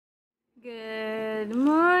Good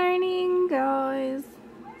morning, guys.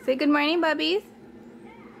 Say good morning, bubbies.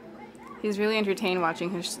 He's really entertained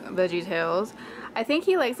watching his Veggie Tales. I think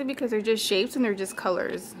he likes it because they're just shapes and they're just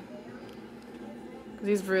colors.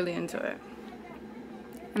 He's really into it.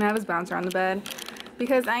 And I have his bouncer on the bed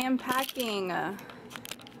because I am packing.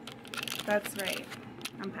 That's right.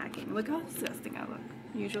 I'm packing. Look how disgusting I look.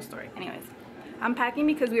 Usual story. Anyways, I'm packing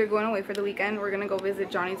because we are going away for the weekend. We're gonna go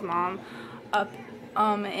visit Johnny's mom up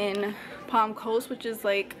in Palm Coast, which is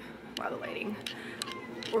like, wow, the lighting.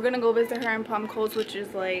 We're gonna go visit her in Palm Coast, which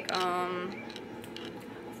is like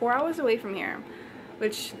 4 hours away from here,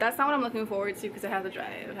 which that's not what I'm looking forward to because I have to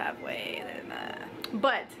drive halfway.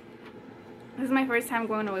 But this is my first time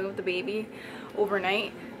going away with the baby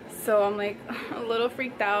overnight, so I'm like a little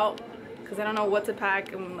freaked out because I don't know what to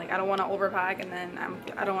pack, and like I don't want to overpack, and then I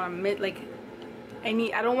don't want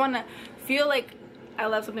to I don't want to feel like I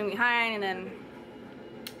left something behind, and then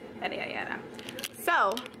yada yada yada.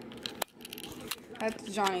 So that's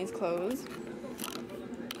Johnny's clothes.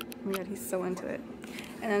 Oh my god, he's so into it.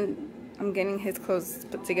 And then I'm getting his clothes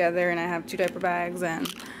put together, and I have 2 diaper bags and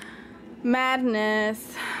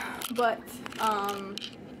madness. But I'll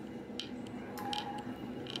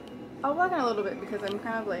vlog in a little bit because I'm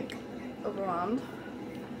kind of like overwhelmed.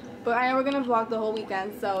 But I know we're gonna vlog the whole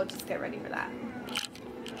weekend, so just get ready for that.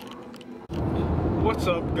 What's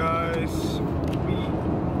up, guys?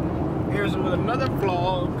 Here's with another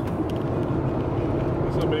vlog.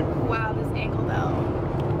 What's up, babe? Wow, this angle though.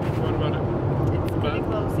 What about it? It's pretty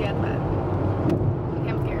close yet, but okay,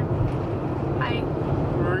 I'm scared. Hi.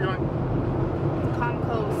 Where are we going? Palm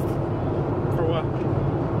Coast. For what?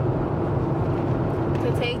 To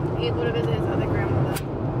take Abel to visit his other grandmother.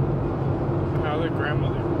 My other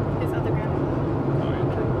grandmother? His other grandmother. Oh,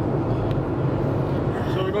 yeah, true.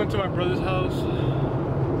 So we're going to my brother's house,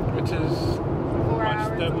 which is 4 my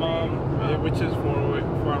hours stepmom, away. which is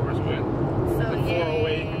 4 hours away. So like 4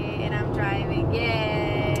 away. And I'm driving.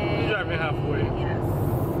 Yay! She's driving halfway. Yes.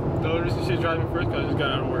 The only reason she's driving first because I just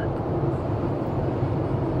got out of work.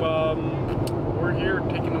 But we're here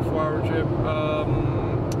taking a 4-hour trip.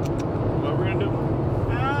 What we're gonna do?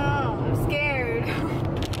 Oh, I'm scared.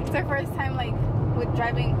 It's our first time like with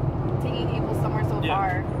driving, taking Abel somewhere so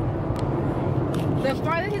far. The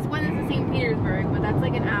farthest he's went is to St. Petersburg, but that's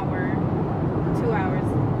like an hour, 2 hours.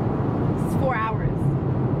 It's 4 hours.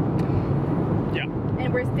 Yeah.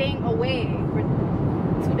 And we're staying away for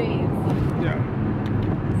 2 days. Yeah.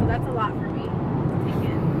 So that's a lot for me to take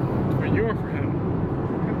in. For you or for him?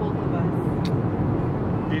 For both of us.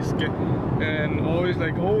 He's good. And always,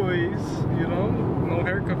 like always, you know, no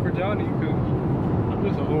haircut for Johnny because I'm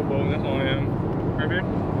just a hobo. That's all I am. Right, babe?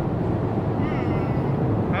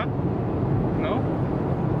 Huh? No?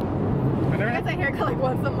 I guess I haircut like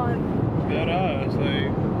once a month. That ass,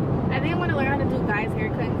 like. I think I'm gonna learn how to do guys'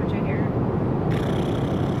 haircut and cut your hair.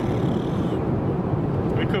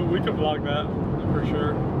 We could vlog that for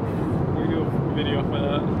sure. We do a video for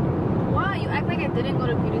that. Wow, you act like I didn't go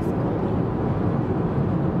to beauty school.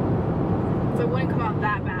 So it wouldn't come out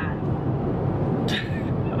that bad.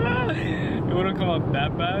 It wouldn't come out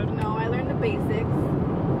that bad? No, I learned the basics.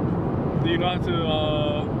 Do you know how to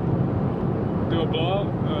do a blowout?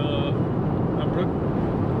 A brook?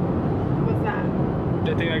 What's that?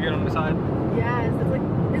 The thing I get on the side? Yes,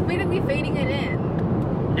 it's basically fading it in.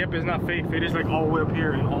 Yep, it's not fade. Fade is like all the way up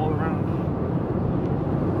here and all around.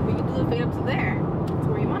 But you do the fade up to there. That's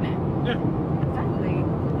where you want it. Yeah. Exactly.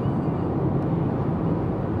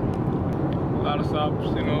 A lot of stops,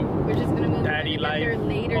 you know. We're just gonna move Daddy life. there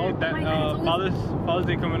later. Oh, that, Father's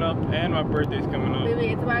Day coming up and my birthday's coming up.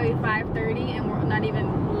 Wait, it's about 5:30 and we're not even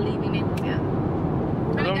leaving Naples yet.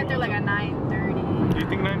 We're gonna get there like at 9:30. Do you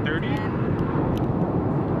think 9:30?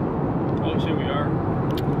 Oh shit, we are.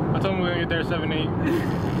 I told him we were gonna get there at 7, 8.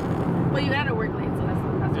 Well, you gotta work late, so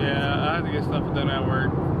that's Yeah, I have to get stuff done at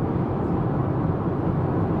work.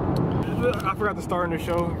 I forgot to start in the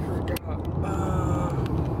show.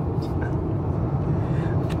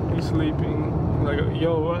 He's sleeping. Like,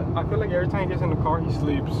 yo, what? I feel like every time he gets in the car, he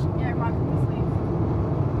sleeps. Yeah, Rock can sleep.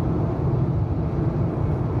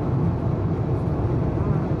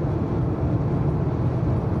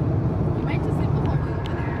 You might just sleep the whole way over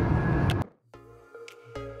there.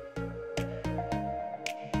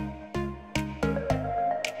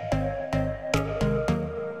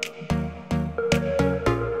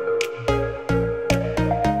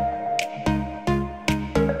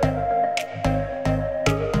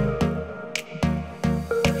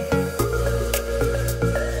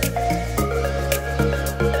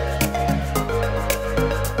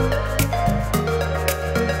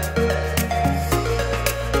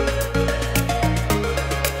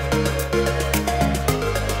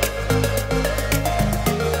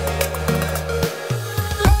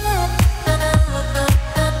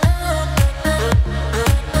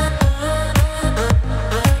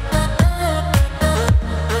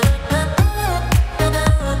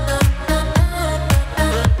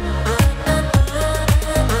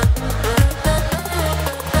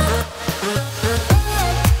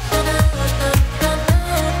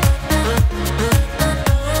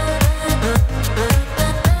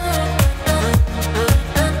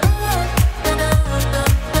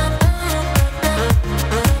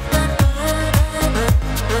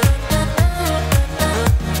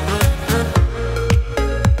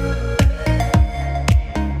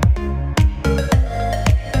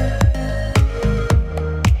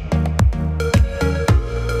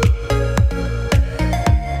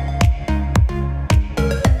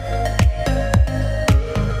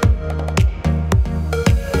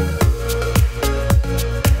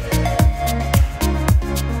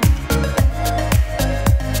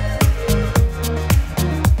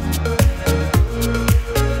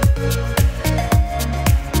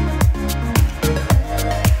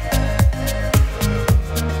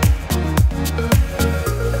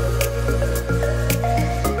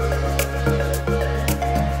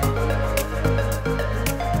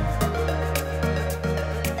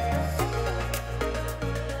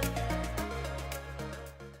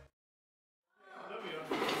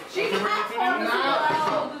 She has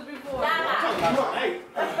told us before.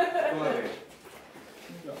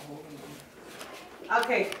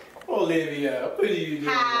 Okay. Olivia, what are you doing?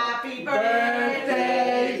 Happy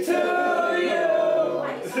birthday to you.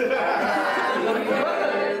 Happy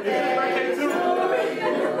birthday to you.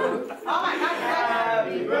 Oh my God.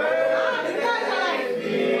 Happy birthday,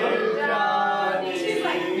 dear Johnny. She's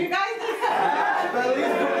like, you guys need to.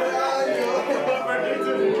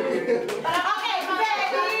 Okay,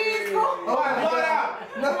 babies. Oh, blow it out.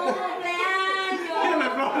 No.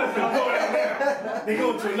 They go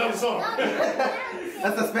to another song.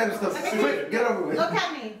 That's the Spanish stuff. Quick, get over with. Look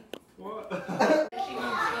at me.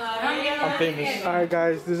 I'm famous. Alright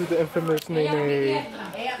guys, this is the infamous Neyney,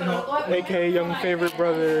 aka Young Favorite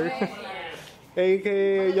Brother,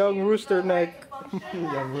 aka Young Rooster Neck.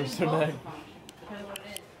 Young Rooster Neck.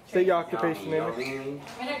 State your occupation, Neyney.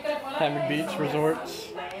 Hammond Beach Resorts.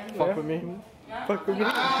 Fuck with me. Fuck with me. You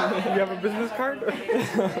have a business card?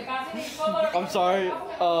 I'm sorry.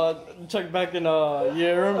 Check back in a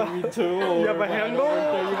year, maybe 2. You have a handle?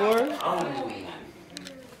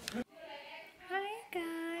 Hi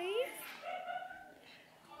guys.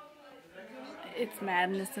 It's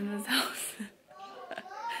madness in this house.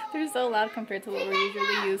 They're so loud compared to what we're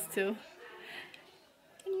usually used to.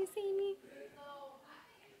 Can you see me?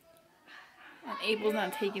 And Abel's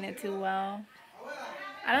not taking it too well.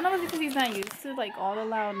 I don't know if it's because he's not used to like all the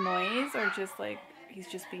loud noise or just like he's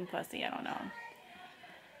just being fussy. I don't know.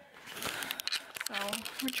 So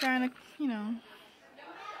we're trying to, you know.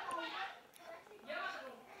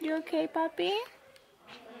 You okay, puppy?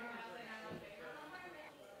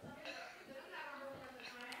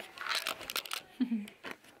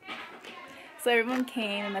 So everyone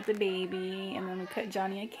came and met the baby, and then we cut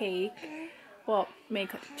Johnny a cake. Well, made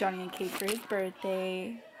Johnny a cake for his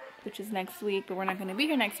birthday, which is next week, but we're not going to be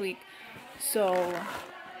here next week. So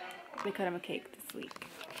they cut him a cake this week.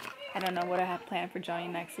 I don't know what I have planned for Johnny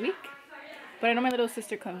next week, but I know my little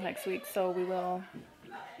sister comes next week, so we will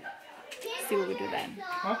see what we do then.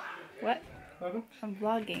 Huh? What? Nothing? I'm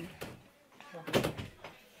vlogging.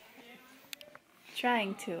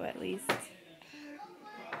 Trying to, at least.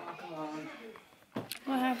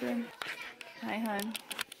 What happened? Hi, hon.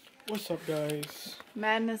 What's up, guys?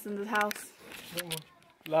 Madness in this house.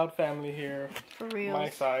 Loud family here. For real. My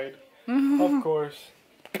side. Of course.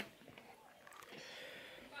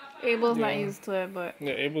 Abel's not used to it, but...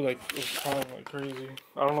 Yeah, Abel was crying like crazy.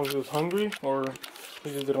 I don't know if he was hungry or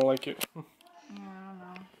he just didn't like it. I don't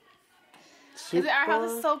know. Super Our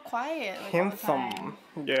house is so quiet. Like, handsome. all the time.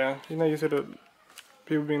 Yeah, he's not used to the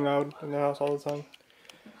people being loud in the house all the time.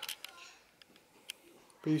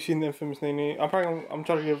 But you've seen the infamous Neyney. I'm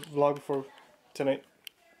trying to get a vlog for tonight.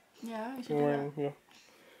 Yeah, we should do that. Yeah.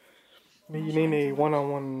 Me and Neyney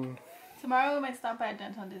one-on-one. Tomorrow we might stop at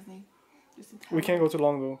Downtown Disney. Just to tell We can't go too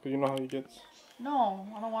long though, because you know how he gets. No,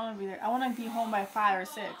 I don't want to be there. I want to be home by 5 or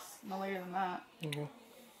 6. No later than that. Okay.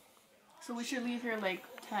 So we should leave here like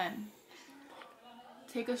 10.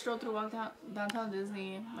 Take a stroll through downtown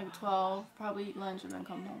Disney, like 12. Probably eat lunch and then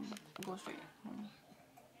come home. Go straight home.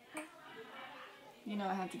 You know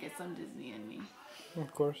I had to get some Disney in me.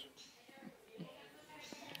 Of course.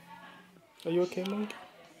 Are you okay, Mike?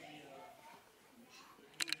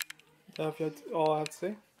 Is that all I have to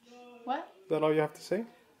say? What? Is that all you have to say?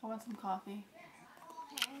 I want some coffee.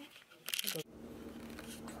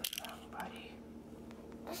 Buddy.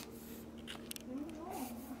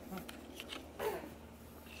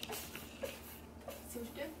 See what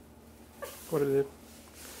you did? What did it?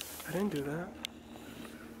 I didn't do that.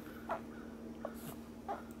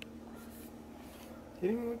 He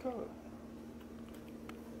didn't even wake up.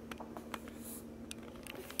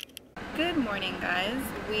 Good morning, guys.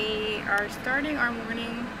 We are starting our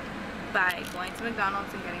morning by going to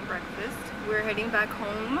McDonald's and getting breakfast. We're heading back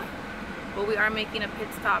home, but we are making a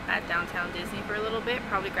pit stop at Downtown Disney for a little bit,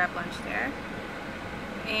 probably grab lunch there.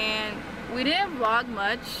 And we didn't vlog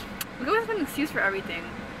much. We always have an excuse for everything.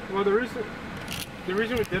 Well, the reason we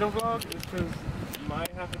didn't vlog is because my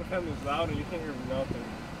half of the family is loud and you can't hear nothing.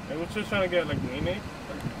 And we're just trying to get like Neyney,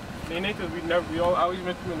 because we always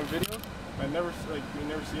met him in the video. We never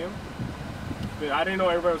see him. But I didn't know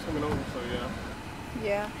everybody was coming over, so yeah.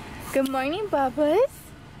 Yeah. Good morning, Bubba's.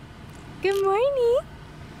 Good morning.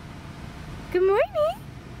 Good morning.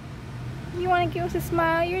 You want to give us a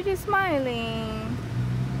smile? You're just smiling.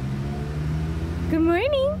 Good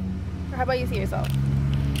morning. Or how about you see yourself?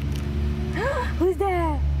 Who's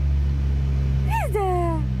that? Who's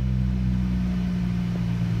that?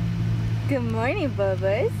 Good morning,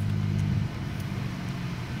 Bubba's.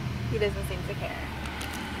 He doesn't seem to care.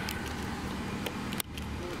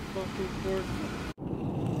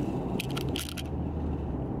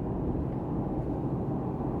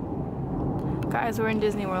 Guys, we're in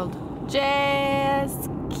Disney World. Just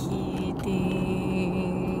kidding.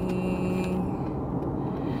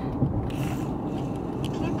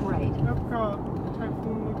 Keep right.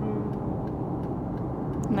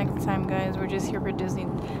 Next time, guys, we're just here for Disney,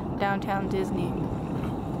 downtown Disney.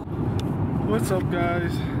 What's up,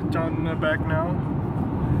 guys? John and I'm back now.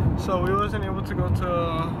 So we wasn't able to go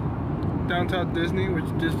to downtown Disney, which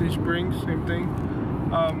is Disney Springs, same thing,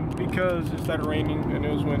 because it started raining and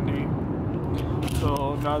it was windy.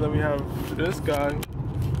 So now that we have this guy,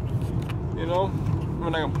 you know, we're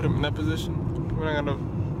not gonna put him in that position. We're not gonna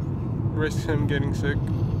risk him getting sick.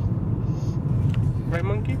 Right,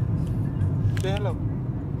 monkey? Say hello.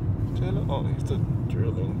 Say hello. Oh, he's still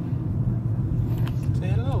drilling. Say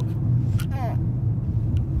hello.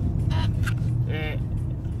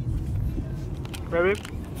 Right, babe?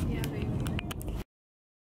 Yeah, baby.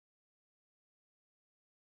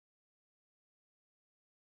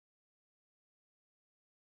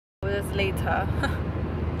 With us later.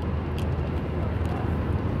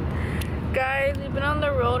 Guys, we've been on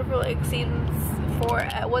the road for like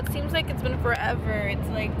what seems like it's been forever. It's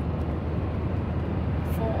like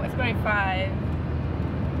it's going 5.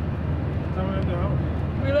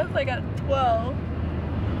 We left like at 12.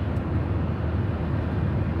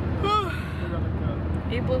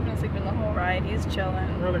 April's been sleeping the whole ride. He's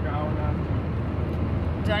chilling. We're like an hour now.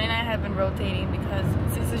 Johnny and I have been rotating because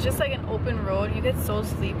since it's just like an open road, you get so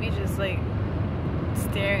sleepy just like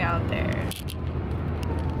staring out there.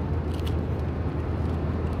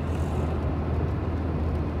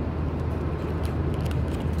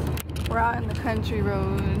 We're out in the country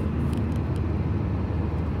road.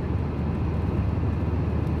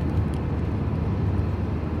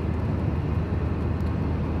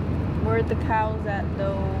 Where are the cows at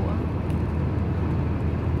though?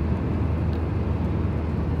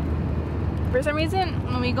 For some reason,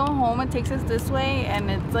 when we go home, it takes us this way,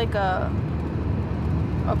 and it's like a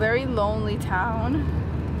very lonely town.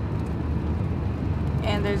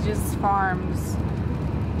 And there's just farms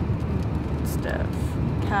and stuff.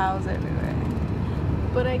 Cows everywhere.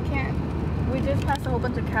 But I can't. We just passed a whole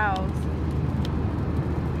bunch of cows.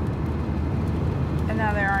 And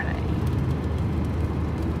now there aren't any.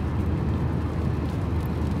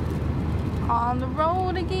 On the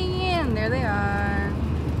road again. There they are.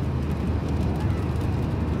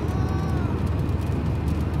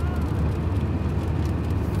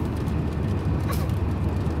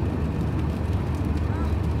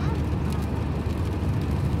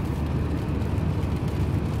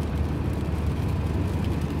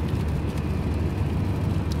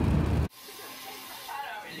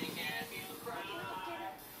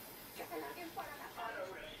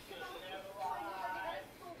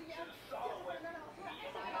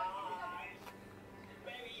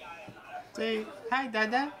 Say hi,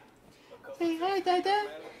 Dada. Say hi, Dada.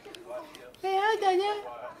 Say hi, Dada.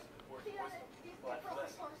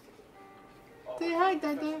 Say hi,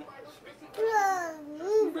 Dada.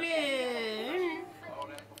 Blin.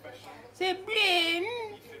 Say Blin.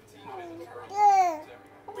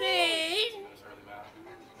 Blin.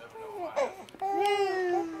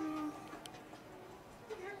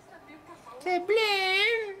 Say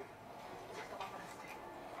Blin.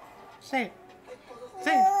 Say.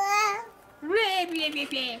 Say. Blah, blah, blah,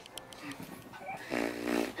 blah.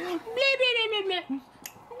 Blah, blah, blah, blah, blah.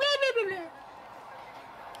 Blah, blah, blah, blah.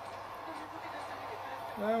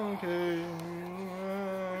 Okay.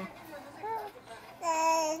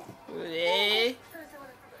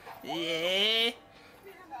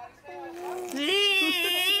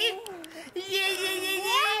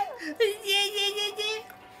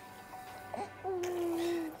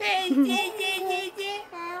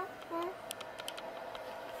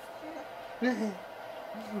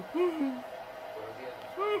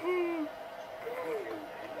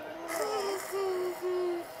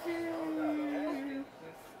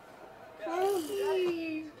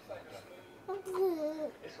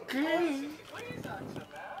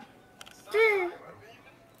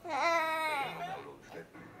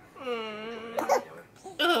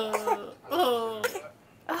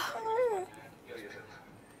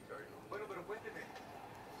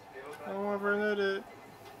 Vamos a prender it.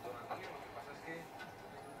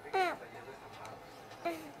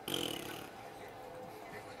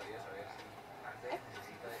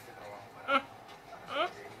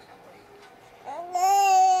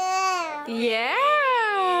 Yeah.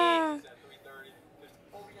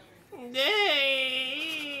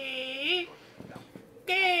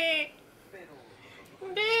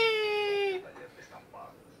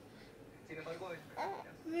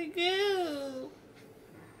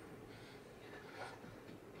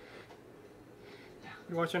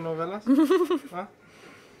 You watching novelas? Huh?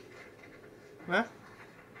 Huh?